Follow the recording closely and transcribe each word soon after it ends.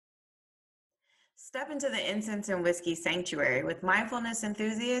Step into the incense and whiskey sanctuary with mindfulness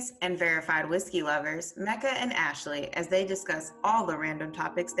enthusiasts and verified whiskey lovers, Mecca and Ashley, as they discuss all the random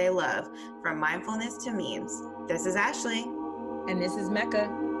topics they love, from mindfulness to memes. This is Ashley. And this is Mecca.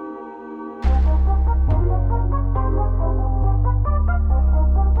 Welcome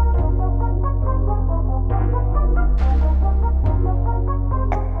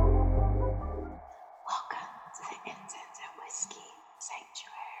to the incense and whiskey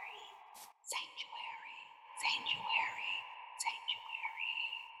sanctuary. Sanctuary. Sanctuary. Sanctuary.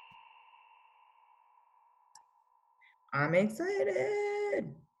 I'm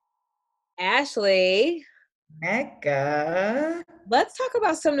excited. Ashley, Mecca. let's talk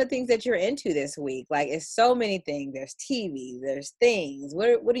about some of the things that you're into this week. Like, it's so many things. There's TV, there's things.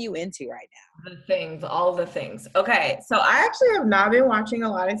 What are you into right now? All the things. Okay, so I actually have not been watching a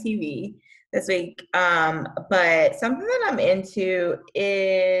lot of TV this week, but something that I'm into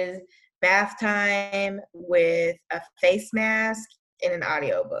is bath time with a face mask and an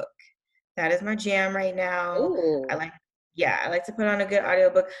audiobook. That is my jam right now. Ooh. I like to put on a good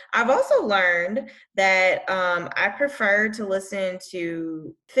audiobook. I've also learned that I prefer to listen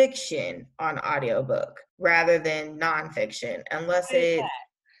to fiction on audiobook rather than nonfiction, unless it's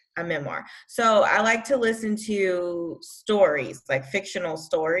a memoir. So I like to listen to stories, like fictional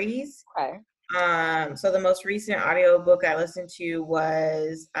stories. Okay. So the most recent audiobook I listened to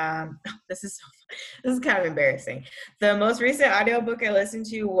was this is kind of embarrassing. The most recent audiobook I listened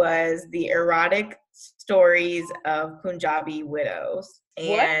to was The Erotic Stories of Punjabi Widows.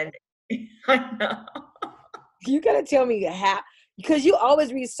 And I know. You gotta tell me how, because you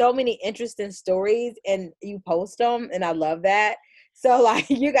always read so many interesting stories and you post them, and I love that. So, like,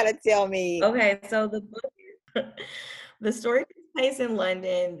 you gotta tell me. Okay, so the book, the story takes place in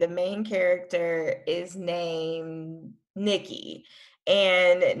London. The main character is named Nikki,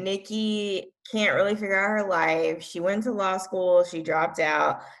 and Nikki can't really figure out her life. She went to law school, she dropped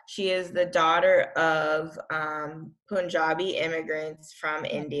out. She is the daughter of Punjabi immigrants from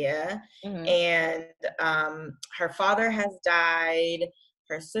India, and her father has died.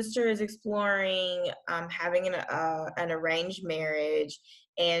 Her sister is exploring having an arranged marriage,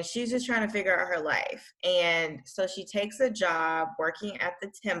 and she's just trying to figure out her life. And so she takes a job working at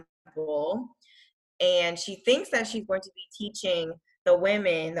the temple, and she thinks that she's going to be teaching the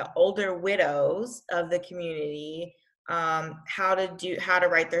women, the older widows of the community, how to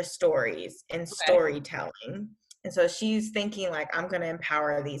write their stories and storytelling. And so she's thinking, like, I'm going to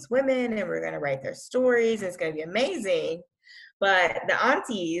empower these women and we're going to write their stories and it's going to be amazing. But the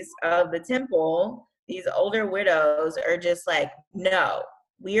aunties of the temple, these older widows, are just like, no,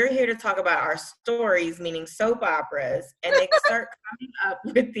 we are here to talk about our stories, meaning soap operas. And they start coming up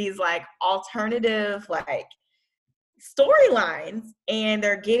with these like alternative like storylines, and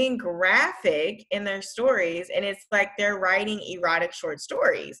they're getting graphic in their stories. And it's like they're writing erotic short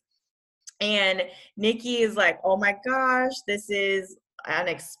stories. And Nikki is like, oh my gosh, this is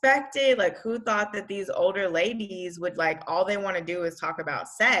unexpected. Like, who thought that these older ladies would, like, all they want to do is talk about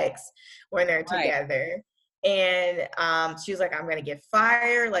sex when they're together. And she was like, I'm gonna get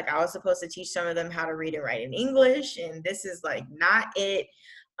fired. Like, I was supposed to teach some of them how to read and write in English, and this is like not it.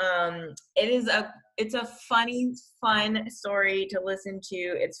 It's a funny, fun story to listen to.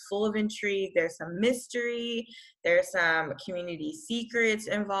 It's full of intrigue. There's some mystery. There's some community secrets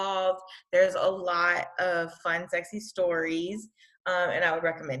involved. There's a lot of fun, sexy stories, and I would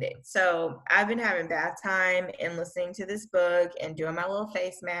recommend it. So I've been having bath time and listening to this book and doing my little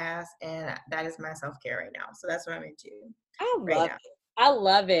face mask, and that is my self-care right now. So that's what I'm into right now. I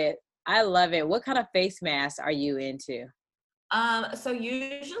love it. I love it. What kind of face masks are you into? So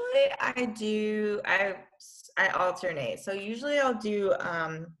usually I alternate. So usually I'll do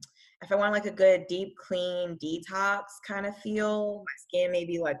if I want like a good deep clean detox kind of feel, my skin may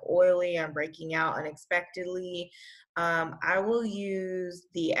be like oily, I'm breaking out unexpectedly. I will use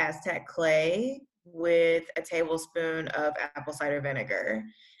the Aztec clay with a tablespoon of apple cider vinegar,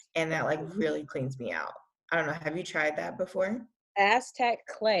 and that like really cleans me out. I don't know. Have you tried that before? Aztec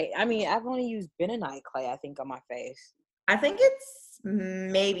clay. I mean, I've only used bentonite clay, I think, on my face. I think it's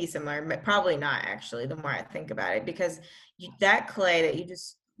maybe similar, but probably not actually, the more I think about it, because that clay that you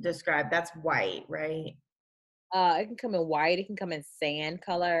just described, that's white, right? It can come in white. It can come in sand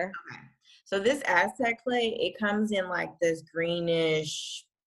color. Okay. So this Aztec clay, it comes in like this greenish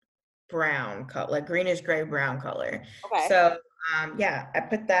brown color, like greenish gray brown color. Okay. So yeah, I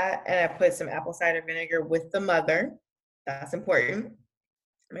put that, and I put some apple cider vinegar with the mother. That's important.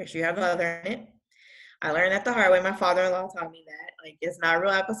 Make sure you have the mother in it. I learned that the hard way. My father-in-law taught me that. Like, it's not real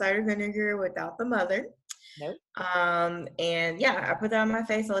apple cider vinegar without the mother. Nope. And yeah, I put that on my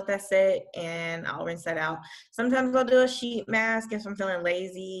face, I let that sit, and I'll rinse that out. Sometimes I'll do a sheet mask if I'm feeling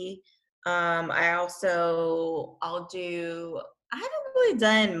lazy. I haven't really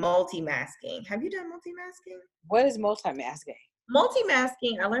done multi-masking. Have you done multi-masking? What is multimasking?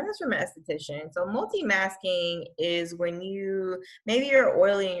 Multi-masking, I learned this from an esthetician. So multi-masking is when maybe you're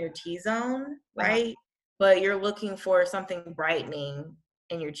oily in your T-zone, Uh-huh. right? But you're looking for something brightening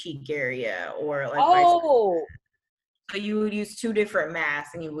in your cheek area or like vice versa. Oh, So you would use two different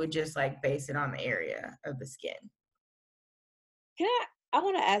masks and you would just like base it on the area of the skin. can I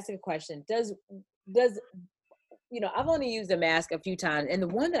want to ask a question. Does I've only used a mask a few times, and the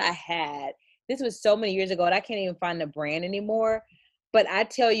one that I had, this was so many years ago, and I can't even find the brand anymore. But I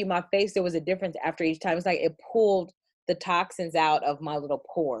tell you, my face, there was a difference after each time. It's like it pulled the toxins out of my little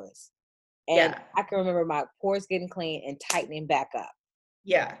pores. And Yeah. I can remember my pores getting clean and tightening back up.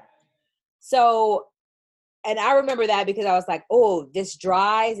 Yeah. So, and I remember that because I was like, oh, this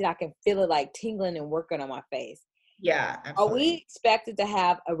dries and I can feel it like tingling and working on my face. Yeah, Are we absolutely. expected to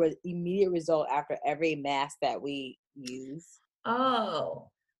have a immediate result after every mask that we use? Oh.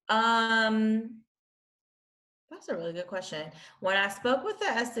 Um That's a really good question. When I spoke with the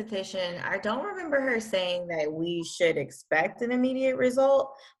esthetician, I don't remember her saying that we should expect an immediate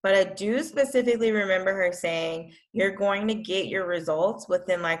result, but I do specifically remember her saying you're going to get your results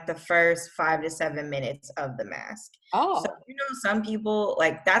within like the first 5 to 7 minutes of the mask. So, Oh, some people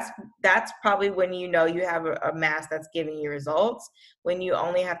like that's probably when you have a mask that's giving you results, when you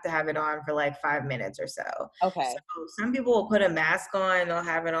only have to have it on for like 5 minutes or so. So okay. some people will put a mask on, they'll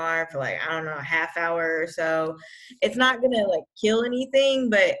have it on for like, I don't know, a half hour or so. It's not gonna like kill anything,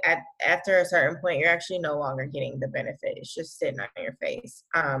 but after a certain point, you're actually no longer getting the benefit. It's just sitting on your face.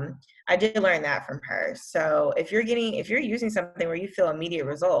 I did learn that from her. So if you're using something where you feel immediate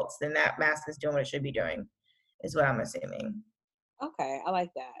results, then that mask is doing what it should be doing, is what I'm assuming. Okay, I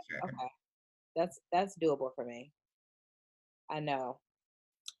like that. Sure. Okay. That's doable for me. I know.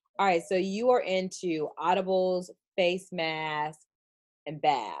 All right, so you are into audibles, face masks, and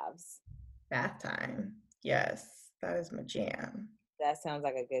baths. Bath time. Yes, that is my jam. That sounds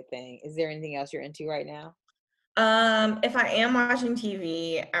like a good thing. Is there anything else you're into right now? If I am watching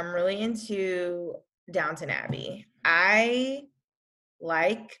TV, I'm really into Downton Abbey. I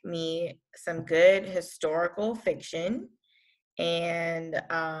like me some good historical fiction, and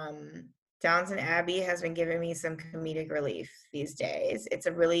Downton Abbey has been giving me some comedic relief these days. It's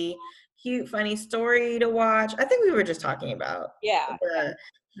a really cute, funny story to watch. I think we were just talking about Yeah.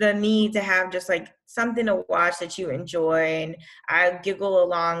 the need to have just like something to watch that you enjoy. And I giggle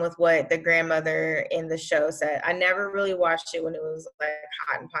along with what the grandmother in the show said. I never really watched it when it was like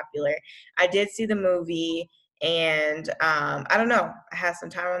hot and popular. I did see the movie, and I don't know, I had some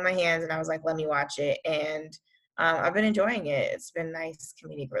time on my hands and I was like, let me watch it. And I've been enjoying it. It's been nice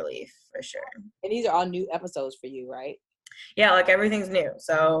comedic relief for sure. And these are all new episodes for you, right? Yeah, like everything's new.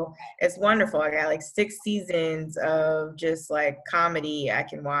 So it's wonderful. I got like 6 seasons of just like comedy I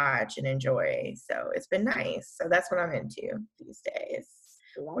can watch and enjoy. So it's been nice. So that's what I'm into these days.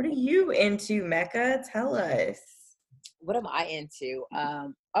 What Love are it. you into, Mecca? Tell us. What am I into?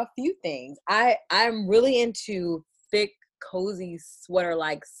 A few things. I'm really into thick, cozy sweater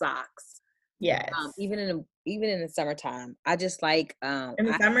like socks. Yes. Even in the summertime. I just like In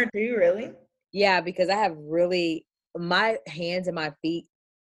the I summer too, really? yeah, because I have really my hands and my feet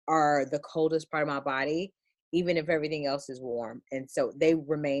are the coldest part of my body, even if everything else is warm. And so they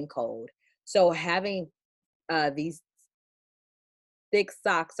remain cold. So having these thick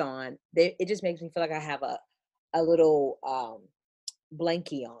socks on, it just makes me feel like I have a little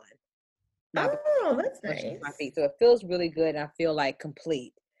blankie on my body Oh, that's versus my nice. feet. So it feels really good and I feel like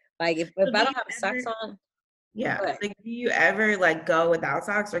complete. Like if So do I you don't have socks ever on, Yeah, but like, do you ever, like, go without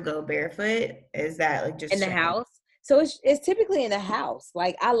socks or go barefoot? Is that, like, in just the chilling? house. So it's typically in the house.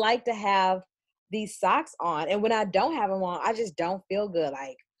 Like I like to have these socks on, and when I don't have them on, I just don't feel good.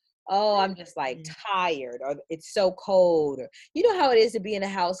 Like, oh, I'm just like Mm. tired, or it's so cold, or you know how it is to be in a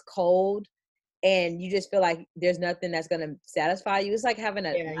house cold, and you just feel like there's nothing that's gonna satisfy you. It's like having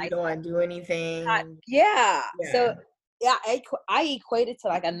a Yeah, you nice don't wanna do hot, anything. yeah. So Yeah. yeah, I equate it to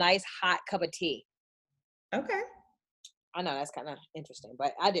like a nice hot cup of tea. Okay. I know that's kind of interesting,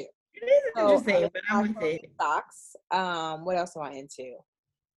 but I do. It is So I'm interesting, into but I'm my with cozy it. socks. What else am I into?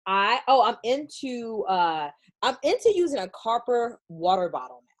 I'm into using a copper water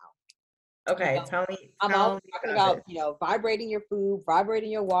bottle now. You Okay, know, I'm always tell me talking about about, this. vibrating your food,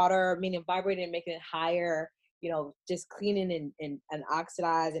 vibrating your water, meaning vibrating and making it higher, just cleaning and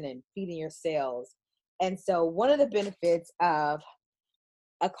oxidizing and feeding your cells. And so one of the benefits of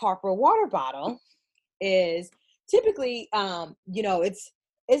a copper water bottle is typically,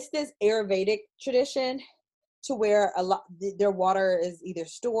 it's this Ayurvedic tradition to where a lot their water is either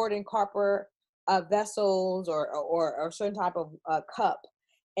stored in copper vessels or a certain type of cup,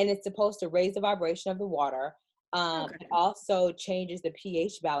 and it's supposed to raise the vibration of the water. Okay. It also changes the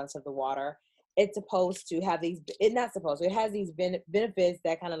pH balance of the water. It's supposed to have these. It's not supposed to. It has these benefits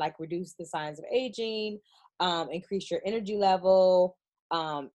that kind of like reduce the signs of aging, increase your energy level.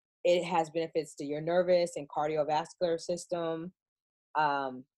 It has benefits to your nervous and cardiovascular system.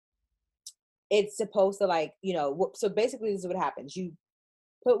 Um, it's supposed to like so basically this is what happens. You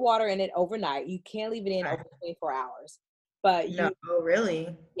put water in it overnight. You can't leave it in over 24 hours, but No, oh,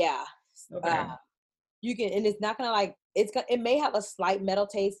 really? yeah, uh, Okay. you can, and it's not gonna like it may have a slight metal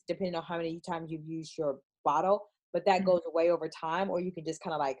taste depending on how many times you've used your bottle, but that Mhm. goes away over time. Or you can just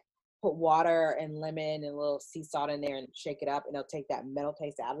kind of like put water and lemon and a little sea salt in there and shake it up, and it'll take that metal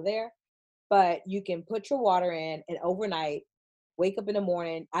taste out of there. But you can put your water in and overnight, wake up in the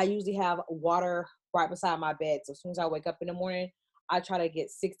morning. I usually have water right beside my bed. So as soon as I wake up in the morning, I try to get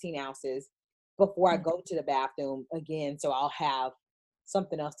 16 ounces before I Mhm. go to the bathroom again. So I'll have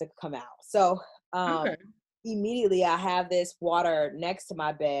something else to come out. So Okay. immediately I have this water next to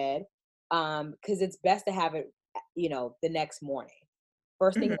my bed because it's best to have it, the next morning.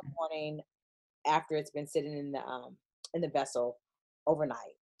 First thing in the Mhm. morning after it's been sitting in the vessel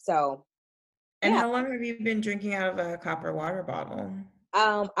overnight. So And yeah, how long have you been drinking out of a copper water bottle?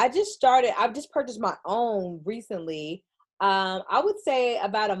 I've just purchased my own recently. I would say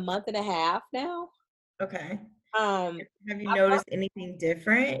about a month and a half now. Okay. Um, Have you I noticed bought, anything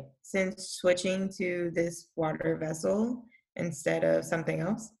different since switching to this water vessel instead of something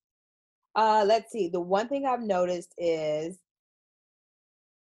else? let's see. The one thing I've noticed is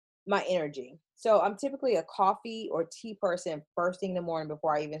my energy. So I'm typically a coffee or tea person first thing in the morning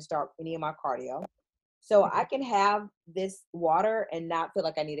before I even start any of my cardio. So I Mhm. can have this water and not feel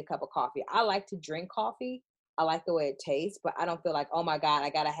like I need a cup of coffee. I like to drink coffee. I like the way it tastes, but I don't feel like, oh my God, I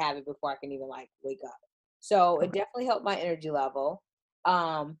gotta have it before I can even like wake up. So it Okay. definitely helped my energy level.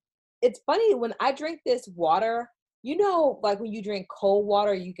 Um, it's funny when I drink this water, like when you drink cold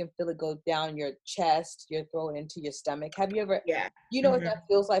water, you can feel it go down your chest, your throat, into your stomach. Have you ever, Yeah. what that Mhm.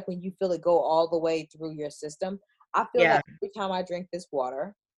 feels like when you feel it go all the way through your system? I feel Yeah. that every time I drink this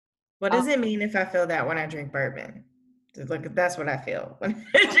water. What Um, does it mean if I feel that when I drink bourbon? Just look, that's what I feel when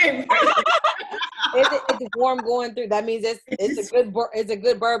I drink bourbon. It's warm going through. That means it's a It's good it's a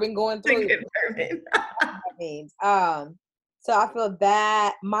good bourbon going a through you. good bourbon. That means. So I feel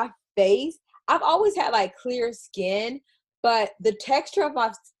that my face. I've always had like clear skin, but the texture of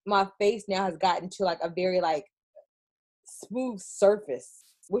my face now has gotten to like a very like smooth surface,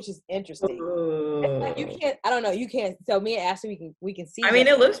 which is interesting. It's like you Ooh. can't. I don't know. You can't. So me and Ashley, we can see I each mean,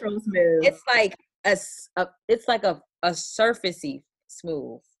 other. it looks real smooth. It's like it's like a surfacey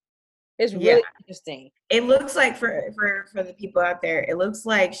smooth. It's Yeah. really interesting. It looks like for the people out there, it looks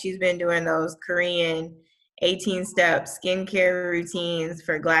like she's been doing those Korean 18-step skincare routines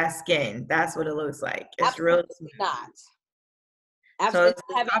for glass skin. That's what it looks like. It's real Absolutely smooth. not. So Absolutely, it's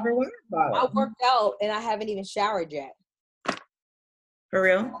I this haven't. copper water I bottle. worked out and I haven't even showered yet. For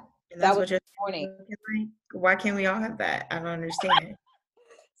real? And That that's was what your this skin is morning. looking like? Why can't we all have that? I don't understand.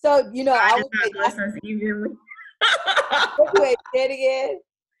 So God I does would not say bless us evenly. wait, say it again.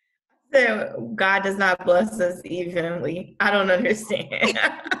 So God does not bless us evenly. I don't understand.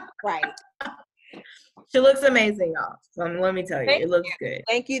 Right. She looks amazing, y'all. So let me tell you, Thank it looks good.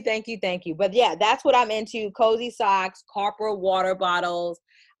 thank you, thank you, thank you. But yeah, that's what I'm into. Cozy socks, copper water bottles.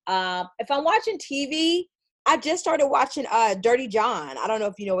 If I'm watching TV, I just started watching Dirty John. I don't know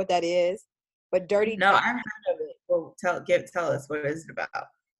if you know what that is, but Dirty No, John. I've heard of it. Well, tell us what is it about?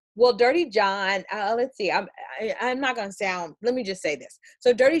 Well, Dirty John, let's see. I'm not gonna sound. Let me just say this.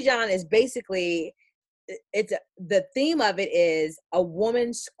 So, Dirty John is basically the theme of it is a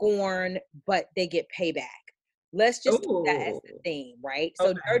woman scorned, but they get payback. Let's just take that as Oh, the theme, right?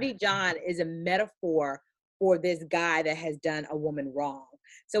 So, okay. Dirty John is a metaphor for this guy that has done a woman wrong.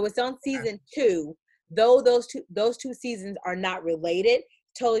 So, it's on Okay. season 2. Though those two seasons are not related,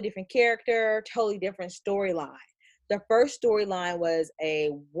 totally different character, totally different storyline. The first storyline was a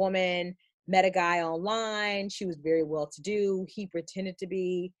woman met a guy online. She was very well to do. He pretended to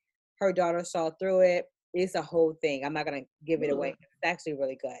be. Her daughter saw through it. It's a whole thing. I'm not gonna give it away. Ooh, It's actually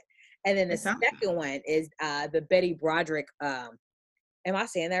really good. And then the it sounds second one is the Betty Broderick. Am I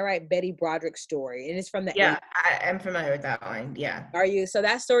saying that right? Betty Broderick story, and it's from the yeah, 80s. I am familiar with that one. Yeah. Are you? So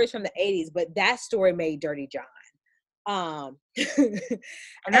that story's from the 80s, but that story made Dirty John. And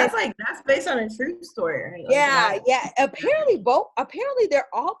And that's based on a true story, right? Like yeah, that. yeah. Apparently they're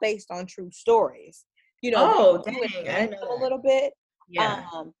all based on true stories. They Oh, do dang, I advance didn't know them a that. little bit. Yeah.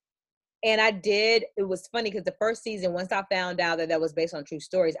 Um, and it was funny because the first season, once I found out that was based on true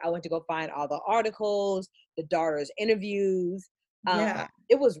stories, I went to go find all the articles, the daughter's interviews. Um, Yeah.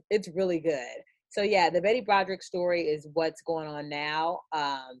 it's really good. So yeah, the Betty Broderick story is what's going on now.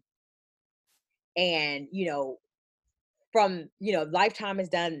 And from Lifetime has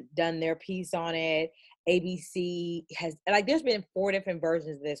done their piece on it. ABC has, like, there's been 4 different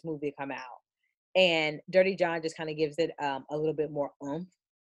versions of this movie come out, and Dirty John just kind of gives it a little bit more um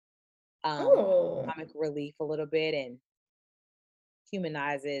Oh. comic relief a little bit, and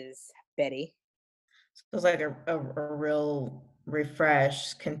humanizes Betty. So it's like a real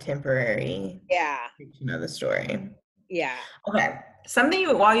refreshed contemporary Yeah, version of the story. yeah. Okay.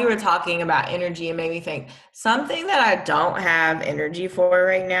 Something while you were talking about energy, it made me think something that I don't have energy for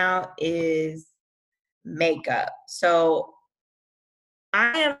right now is makeup. So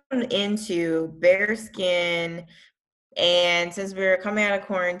I am into bare skin, and since we're coming out of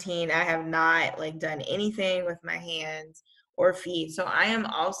quarantine, I have not like done anything with my hands or feet. So I am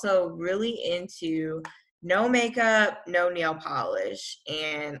also really into no makeup, no nail polish.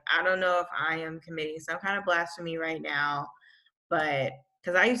 And I don't know if I am committing some kind of blasphemy right now, but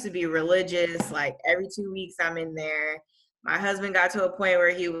because I used to be religious, like every 2 weeks I'm in there. My husband got to a point where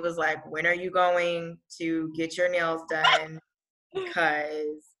he was like, "When are you going to get your nails done?"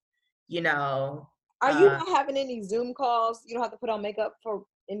 Because, you know, Are you uh, not having any Zoom calls? You don't have to put on makeup for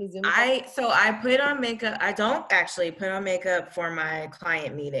any Zoom calls? I put on makeup. I don't actually put on makeup for my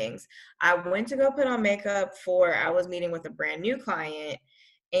client meetings. I went to go put on makeup for, I was meeting with a brand new client,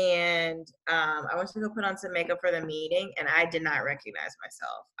 and I went to go put on some makeup for the meeting, and I did not recognize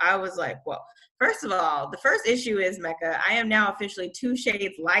myself. I was like, well, first of all, the first issue is, Mecca, I am now officially 2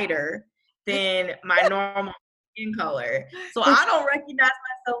 shades lighter than my normal skin color. So I don't recognize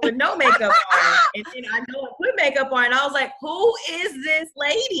myself with no makeup on. And then I know I put makeup on. And I was like, who is this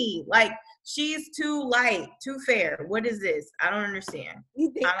lady? Like, she's too light, too fair. What is this? I don't understand. You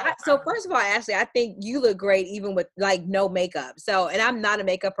think I so? don't. First of all, Ashley, I think you look great even with like no makeup. So, and I'm not a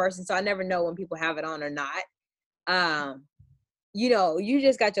makeup person, so I never know when people have it on or not. Um, you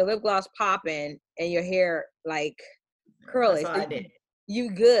just got your lip gloss popping and your hair like That's curly. all So I did. you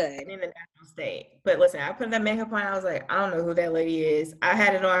good. In the natural state. But listen, I put that makeup on. I was like, I don't know who that lady is. I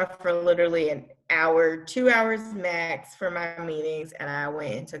had it on for literally an hour, 2 hours max for my meetings, and I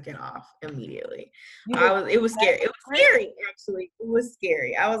went and took it off immediately. You look It was scary. It was different. scary, actually. It was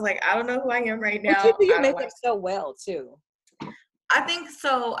scary. I was like, I don't know who I am right But you now. do your I don't like. makeup so well too. I think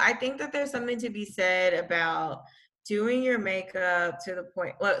so. I think that there's something to be said about doing your makeup to the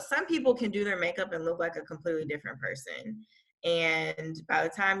point. Well, some people can do their makeup and look like a completely different person. And by the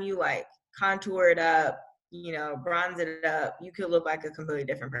time you like contour it up, bronze it up, you could look like a completely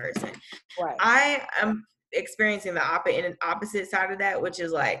different person. Right. I am experiencing the opposite side of that, which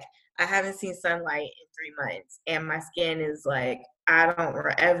is like I haven't seen sunlight in 3 months, and my skin is like I don't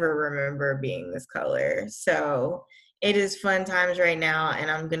ever remember being this color. So it is fun times right now, and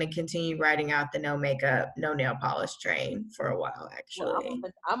I'm gonna continue riding out the no makeup, no nail polish train for a while. Well, Actually,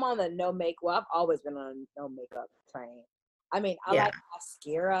 I'm on the no make. Well, I've always been on a no makeup train. I mean, I yeah. like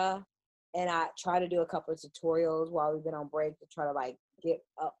mascara, and I try to do a couple of tutorials while we've been on break to try to like get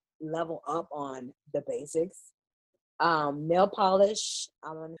up, level up on the basics. Nail polish.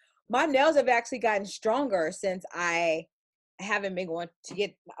 My nails have actually gotten stronger since I haven't been going to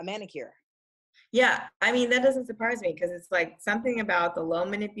get a manicure. Yeah, I mean, that doesn't surprise me because it's like something about the low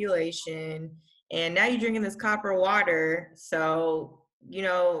manipulation, and now you're drinking this copper water, so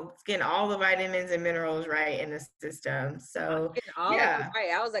it's getting all the vitamins and minerals right in the system. So Getting all of it yeah, right.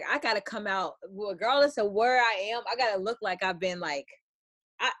 I was like, I gotta come out, regardless of where I am. I gotta look like I've been like.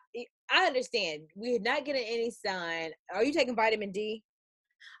 I I understand we're not getting any sun. Are you taking vitamin D?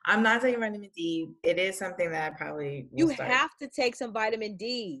 I'm not taking vitamin D. It is something that I probably will You start. have to take some vitamin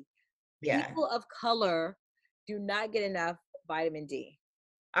D. Yeah, People of color do not get enough vitamin D.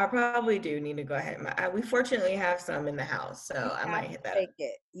 I probably do need to go ahead. We fortunately have some in the house, You so I have might to hit that up. take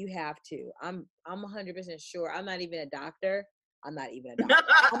it. You have to. I'm 100% sure. I'm not even a doctor. I'm not even a doctor.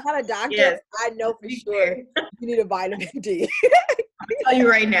 I'm not a doctor. Yes, I know to for be sure fair. you need a vitamin D. I'm gonna tell you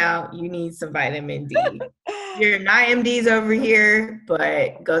right now, you need some vitamin D. You're not MDs over here,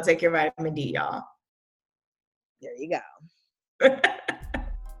 but go take your vitamin D, y'all. There you go.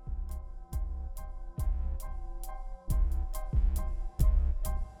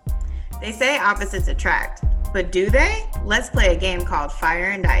 They say opposites attract, but do they? Let's play a game called Fire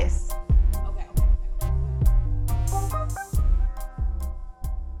and Ice. Okay.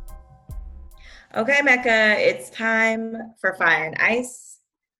 Okay, Mecca, it's time for Fire and Ice.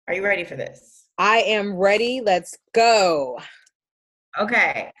 Are you ready for this? I am ready. Let's go.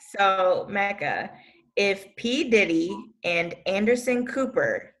 Okay, so Mecca, if P. Diddy and Anderson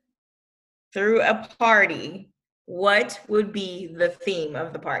Cooper threw a party, what would be the theme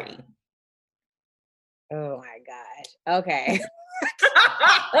of the party? Oh my gosh. Okay.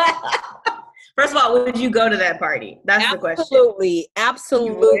 First of all, would you go to that party? That's the question. Absolutely. You would?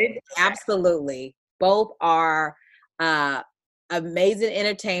 Absolutely. Absolutely. Both are amazing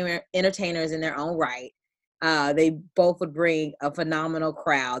entertainers in their own right. They both would bring a phenomenal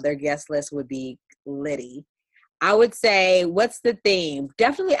crowd. Their guest list would be litty. I would say, what's the theme?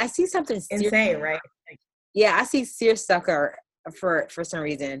 Definitely, I see something Insane, right? yeah, I see seersucker for some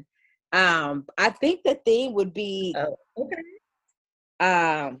reason. I think the theme would be Oh, okay.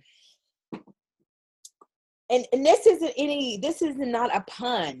 um and this is not a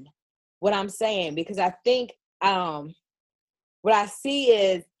pun what I'm saying, because I think what I see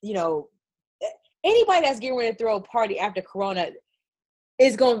is, anybody that's getting ready to throw a party after Corona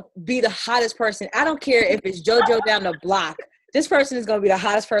is going to be the hottest person. I don't care if it's JoJo down the block. This person is going to be the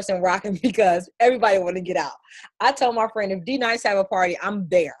hottest person rocking because everybody want to get out. I told my friend, if D-Nice have a party, I'm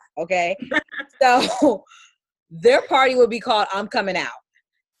there. Okay. So their party would be called I'm Coming Out.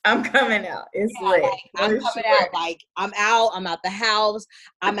 I'm coming out. It's Yeah, lit. like I'm coming Sure. out. Like I'm out. I'm out the house.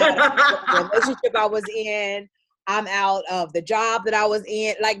 I'm out of the relationship I was in. I'm out of the job that I was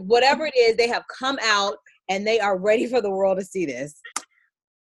in. Like whatever it is, they have come out and they are ready for the world to see this.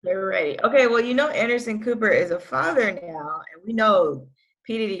 They're ready. Okay, well, Anderson Cooper is a father now, and we know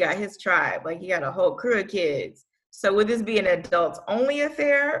P. Diddy got his tribe. Like, he got a whole crew of kids. So would this be an adults-only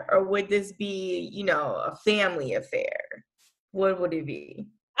affair, or would this be, a family affair? What would it be?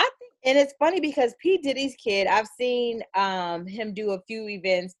 I think, and it's funny because P. Diddy's kid, I've seen him do a few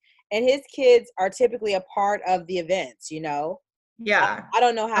events, and his kids are typically a part of the events. Yeah. I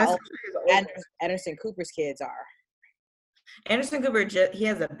don't know how That's old Anderson Cooper's kids are. Anderson Cooper, he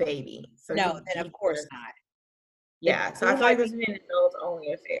has a baby. So No, then of course not. Yeah, so I feel like this would be an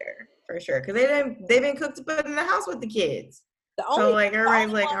adults-only affair for sure, because they've been cooked to put in the house with the kids. So like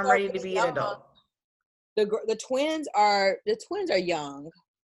everybody's like, I'm ready to be an adult. The twins are young.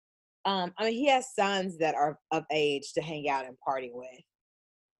 I mean, he has sons that are of age to hang out and party with.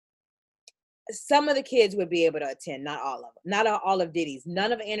 Some of the kids would be able to attend, not all of them. Not all of Diddy's.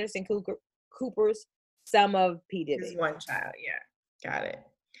 None of Anderson Cooper's. Some of P. Diddy. Just one child, yeah. Got it.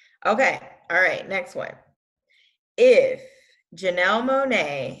 Okay, all right, next one. If Janelle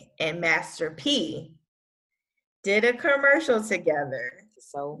Monáe and Master P did a commercial together,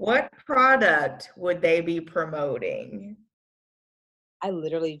 so what product would they be promoting? I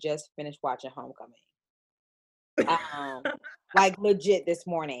literally just finished watching Homecoming. Like legit this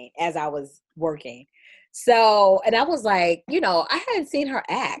morning as I was working. So, and I was like, I hadn't seen her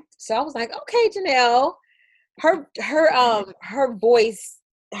act. So I was like, okay, Janelle, her voice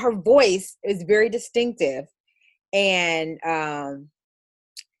is very distinctive. And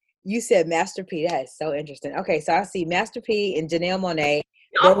you said Master P. That is so interesting. Okay, so I see Master P and Janelle Monáe.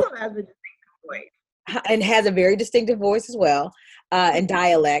 Also has a distinctive voice. And has a very distinctive voice as well, and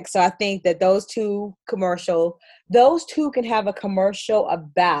dialect. So I think that those two can have a commercial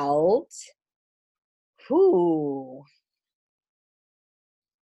about who.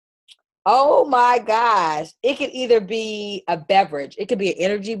 Oh my gosh. It could either be a beverage. It could be an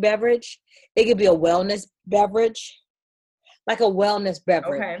energy beverage. It could be a wellness beverage. Like a wellness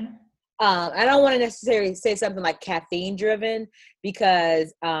beverage. Okay. I don't want to necessarily say something like caffeine driven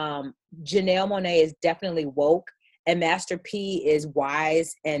because Janelle Monáe is definitely woke and Master P is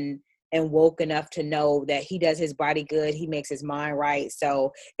wise and woke enough to know that he does his body good. He makes his mind right.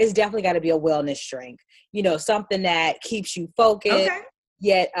 So it's definitely got to be a wellness drink, something that keeps you focused,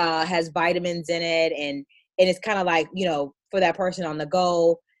 yet has vitamins in it. And it's kind of like, for that person on the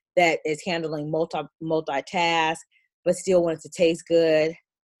go that is handling multitask, but still wants to taste good.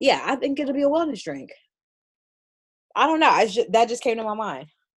 Yeah, I think it'll be a wellness drink. I don't know. That just came to my mind.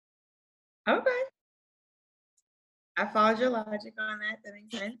 Okay. I followed your logic on that. That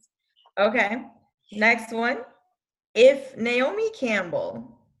makes sense. Okay. Next one. If Naomi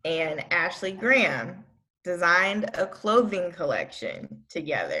Campbell and Ashley Graham designed a clothing collection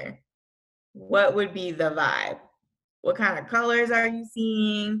together, what would be the vibe? What kind of colors are you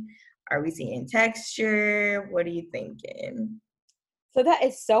seeing? Are we seeing texture? What are you thinking? So that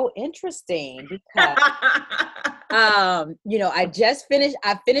is so interesting because, I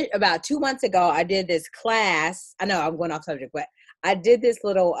finished about 2 months ago. I did this class. I know I'm going off subject, but I did this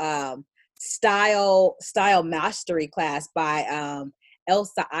little style mastery class by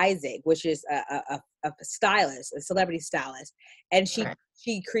Elsa Isaac, which is a stylist, a celebrity stylist, and she Right.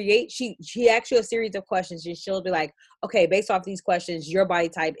 she asks you a series of questions, and she'll be like, okay, based off these questions, your body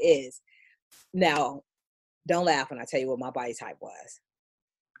type is. Now, don't laugh when I tell you what my body type was,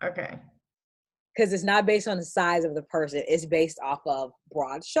 Okay. because it's not based on the size of the person. It's based off of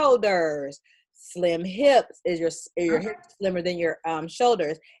broad shoulders, slim hips. Is your hips slimmer than your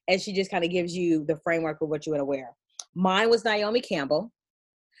shoulders? And she just kind of gives you the framework of what you want to wear. Mine was Naomi Campbell.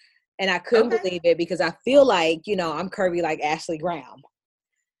 And I couldn't Okay. believe it because I feel like, I'm curvy like Ashley Graham.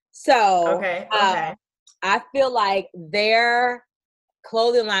 So Okay. Okay. I feel like their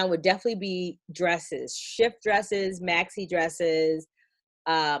clothing line would definitely be dresses, shift dresses, maxi dresses,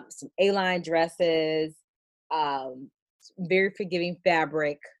 some A-line dresses, very forgiving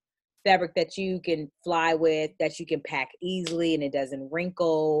fabric that you can fly with, that you can pack easily and it doesn't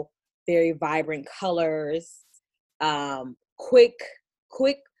wrinkle, very vibrant colors, quick,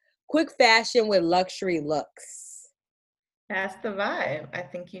 quick, quick fashion with luxury looks. That's the vibe. I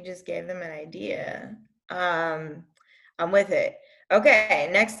think you just gave them an idea. I'm with it. Okay,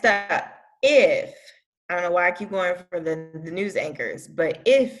 next up, if I don't know why I keep going for the news anchors, but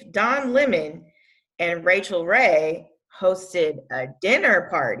if Don Lemon and Rachel Ray hosted a dinner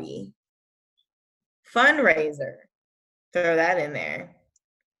party fundraiser, throw that in there.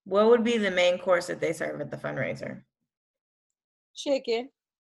 What would be the main course that they serve at the fundraiser? Chicken.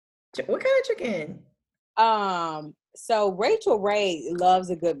 What kind of chicken? So Rachel Ray loves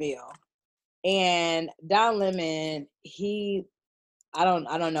a good meal. And Don Lemon, I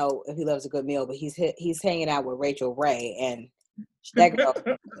don't know if he loves a good meal, but he's hanging out with Rachel Ray, and that girl.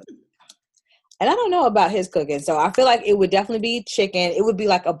 And I don't know about his cooking, so I feel like it would definitely be chicken. It would be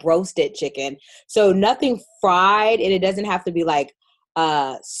like a broasted chicken, so nothing fried, and it doesn't have to be like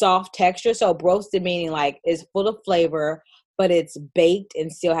soft texture. So broasted meaning like it's full of flavor, but it's baked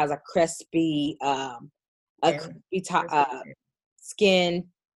and still has a crispy skin,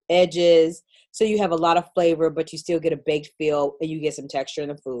 edges. So you have a lot of flavor, but you still get a baked feel, and you get some texture in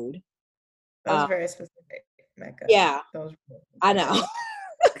the food. That was very specific, Mecca. Yeah, That was I know.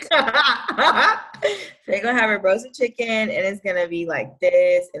 They're gonna have a roasted chicken, and it's gonna be like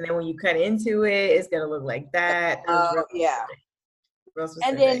this, and then when you cut into it, it's gonna look like that. It was real Yeah. real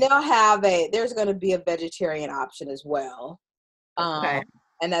And then specific. there's going to be a vegetarian option as well. Okay.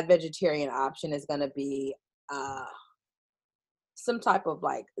 And that vegetarian option is going to be some type of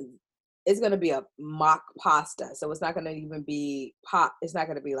like, it's going to be a mock pasta. So it's not going to even be it's not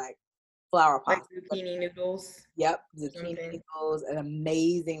going to be like flour Like pasta. zucchini noodles. Yep. Zucchini noodles, an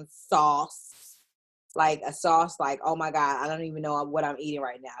amazing sauce. Like a sauce like, oh my God, I don't even know what I'm eating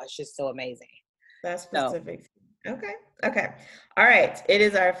right now. It's just so amazing. That's specific. So. Okay. Okay. All right. It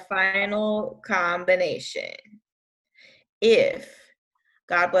is our final combination. If,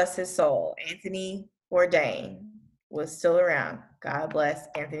 God bless his soul, Anthony Bourdain was still around, God bless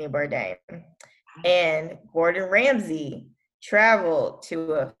Anthony Bourdain, and Gordon Ramsay traveled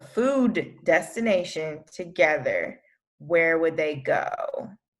to a food destination together, where would they go?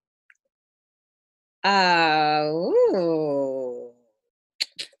 Ooh.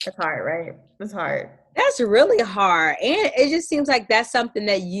 That's hard, right? That's hard. That's really hard. And it just seems like that's something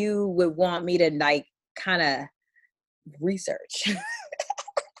that you would want me to like kind of research.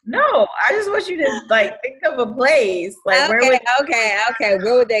 No, I just want you to like think of a place. Like where would okay.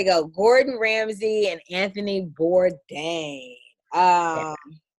 Where would they go? Gordon Ramsay and Anthony Bourdain.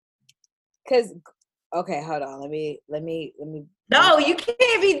 Cause hold on. Let me. No, you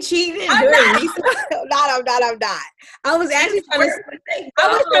can't be cheating and I'm doing not. research. I'm not. I was actually trying to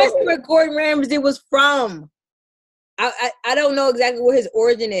see where Gordon Ramsay was from. I don't know exactly where his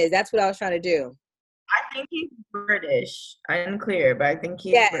origin is. That's what I was trying to do. I think he's British. Unclear, but I think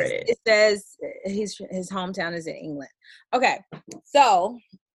he's British. It says his hometown is in England. Okay, so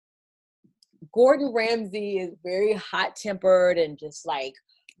Gordon Ramsay is very hot tempered and just like,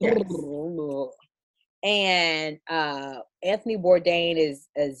 yes. And Anthony Bourdain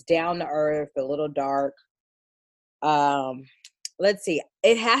is down to earth, a little dark. Let's see.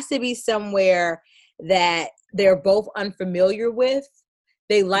 It has to be somewhere that they're both unfamiliar with.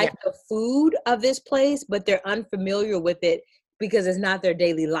 They like the food of this place, but they're unfamiliar with it because it's not their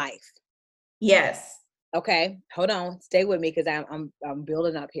daily life. Yes. Okay, hold on. Stay with me because I'm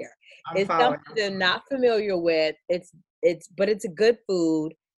building up here. It's something they're not familiar with. But it's a good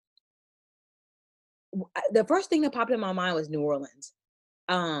food. The first thing that popped in my mind was New Orleans.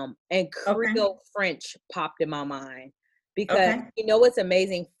 And Creole French popped in my mind because it's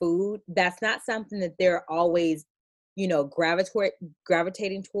amazing food. That's not something that they're always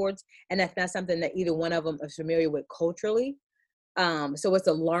gravitating towards, and that's not something that either one of them is familiar with culturally. So it's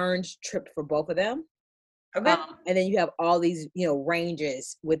a learned trip for both of them. Okay. And then you have all these,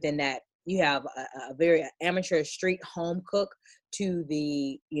 ranges within that. You have a very amateur street home cook to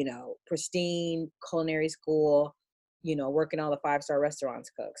the, pristine culinary school, working all the 5-star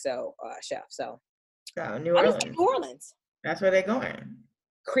restaurants cook. So, chef. So So New I'm just in Orleans. New Orleans. That's where they're going.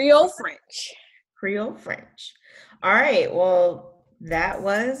 Creole French. Creole French. All right. Well, that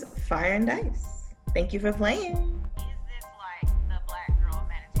was Fire and Dice. Thank you for playing.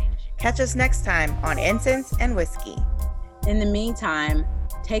 Catch us next time on Incense and Whiskey. In the meantime,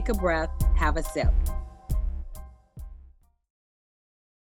 take a breath, have a sip.